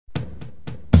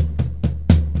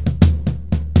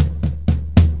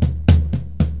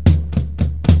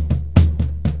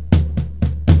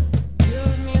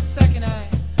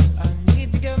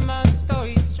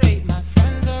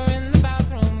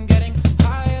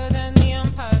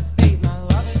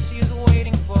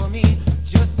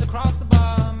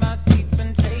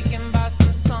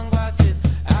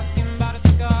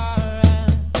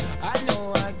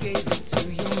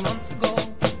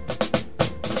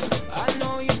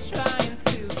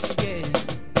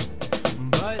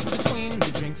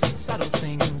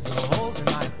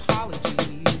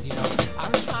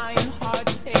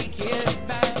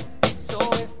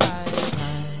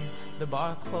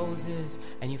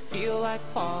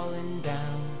falling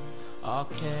down, I'll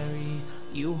carry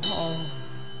you home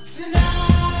tonight.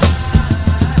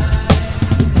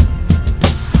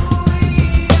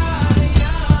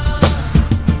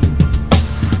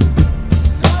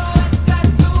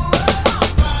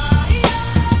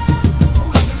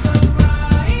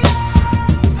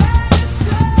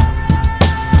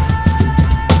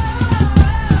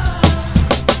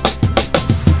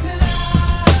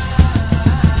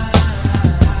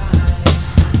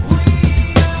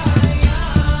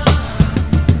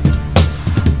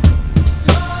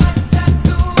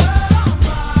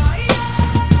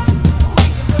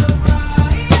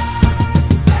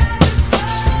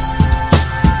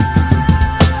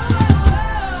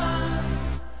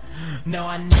 No,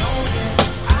 I know that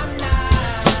I'm not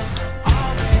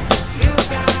all that you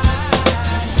got.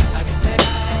 Like I said,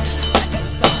 I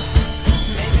just thought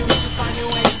maybe we could find a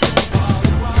way to fall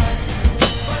apart.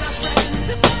 But our friends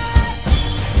are back,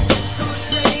 so it's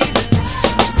crazy now.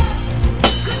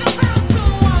 'Cause I found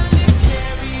someone to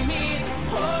carry me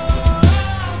home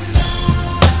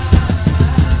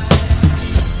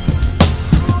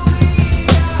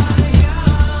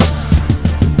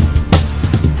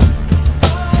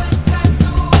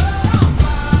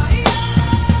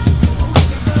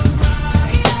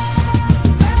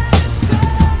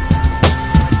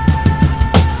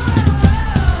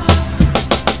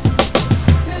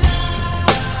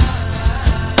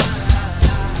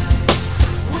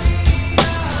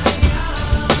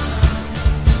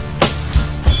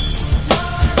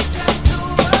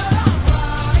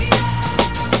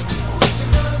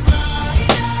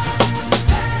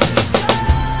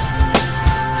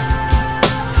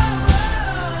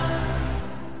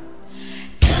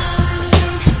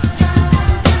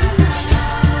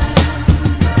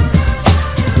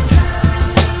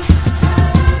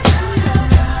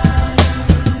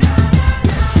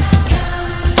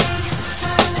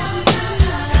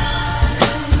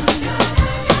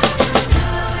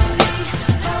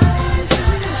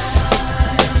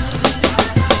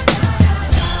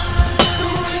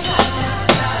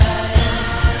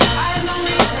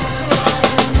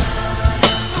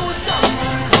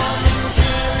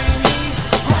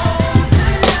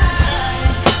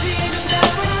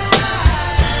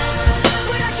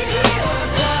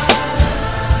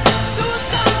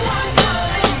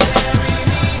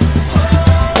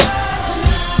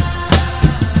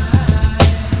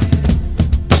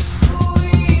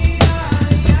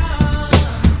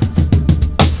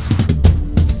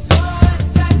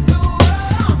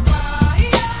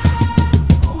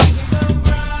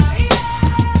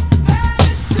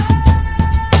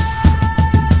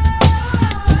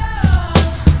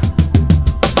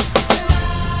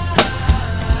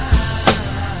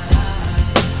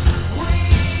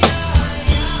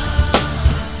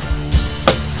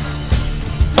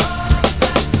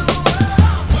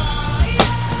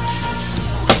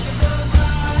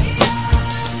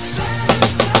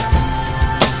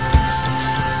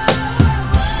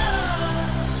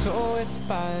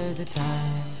by the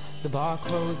time the bar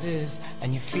closes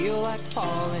and you feel like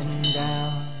falling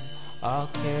down, I'll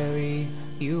carry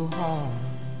you home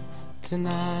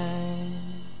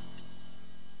tonight.